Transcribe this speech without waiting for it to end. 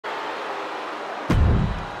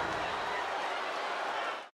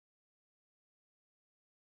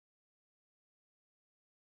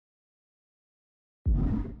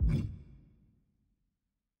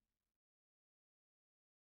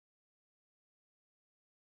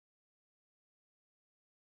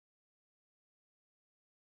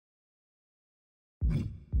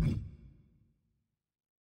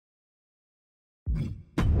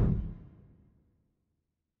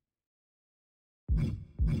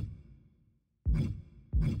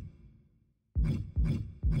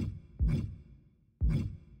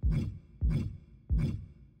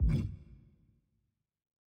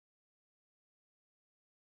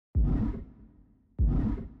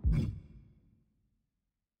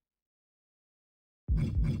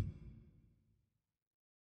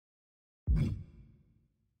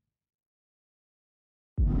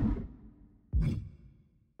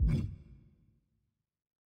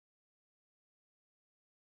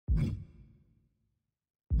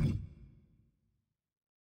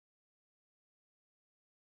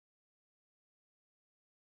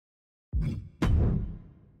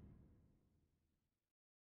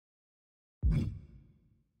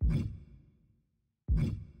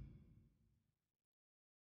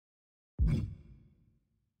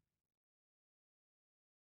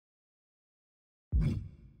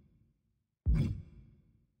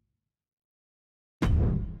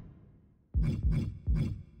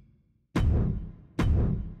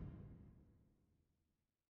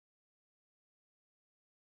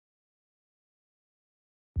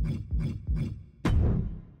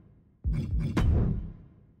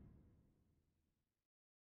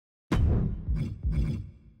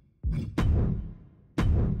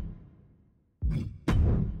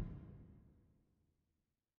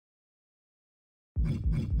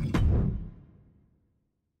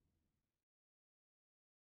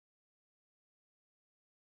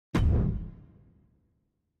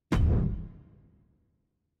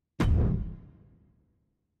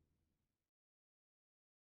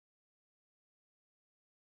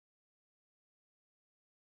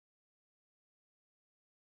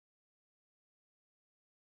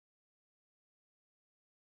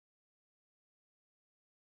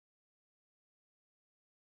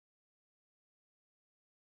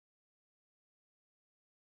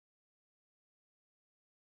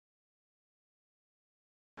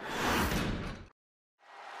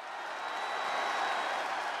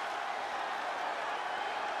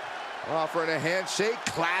Offering a handshake,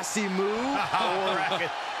 classy move.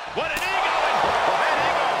 What an ego! That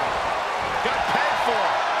ego got paid for.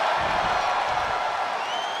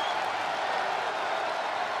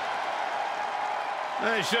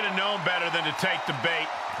 They should have known better than to take the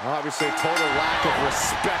bait. Obviously, total lack of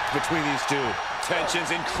respect between these two. Tension's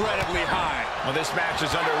incredibly high. Well, this match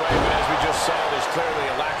is underway, but as we just saw, there's clearly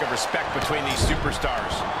a lack of respect between these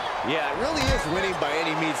superstars. Yeah, it really is winning by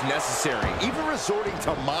any means necessary, even resorting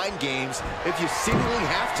to mind games if you seemingly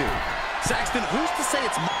have to. Saxton, who's to say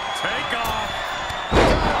it's... Take off.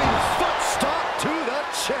 Diving foot stomp to the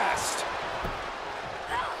chest.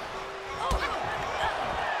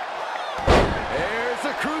 There's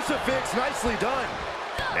the crucifix, nicely done.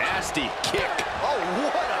 Nasty kick. Oh,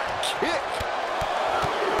 what a kick.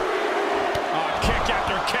 Oh, kick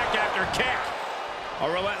after kick after kick. A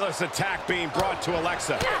relentless attack being brought to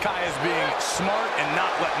AlexA. Kai is being smart and not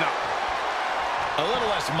letting up. A little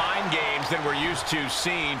less mind games than we're used to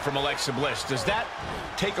seeing from AlexA Bliss. Does that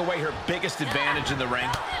take away her biggest advantage in the ring?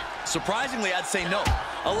 Surprisingly, I'd say no.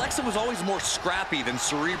 AlexA was always more scrappy than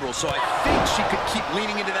cerebral, so I think she could keep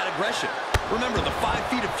leaning into that aggression. Remember, the 5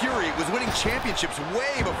 Feet of Fury was winning championships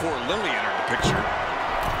way before Lily entered the picture.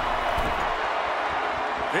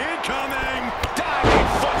 Incoming! Diving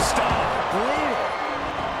foot stomp! Brutal.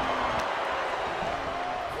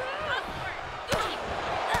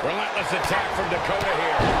 Relentless attack from Dakota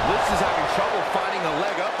here. This is having trouble finding a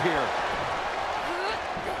leg up here.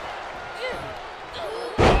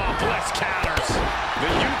 Oh, Bliss counters. The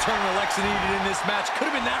U-turn AlexA needed in this match could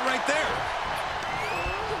have been that right there.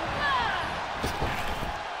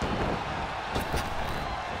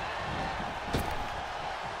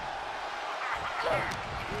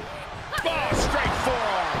 Oh, straight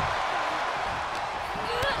forearm.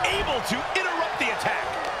 Able to interrupt the attack.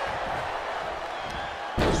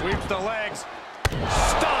 Sweeps the legs.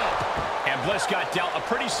 Stomp. And Bliss got dealt a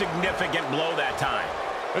pretty significant blow that time.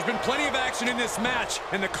 There's been plenty of action in this match,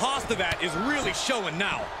 and the cost of that is really showing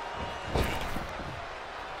now.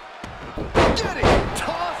 Getting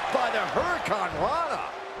tossed by the Hurricane Rana.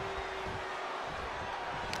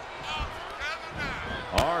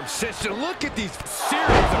 Arm system. Look at these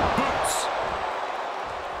series of boots.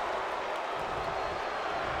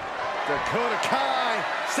 Dakota Kai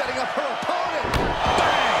setting up her opponent.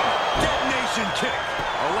 Bang! Detonation kick.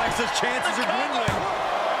 AlexA's chances are dwindling.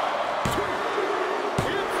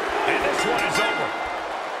 And this one is over.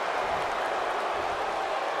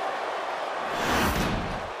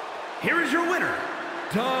 Here is your winner,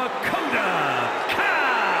 Dakota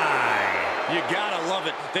Kai. You gotta love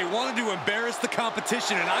it. They wanted to embarrass the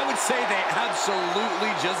competition, and I would say they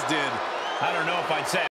absolutely just did. I don't know if I'd say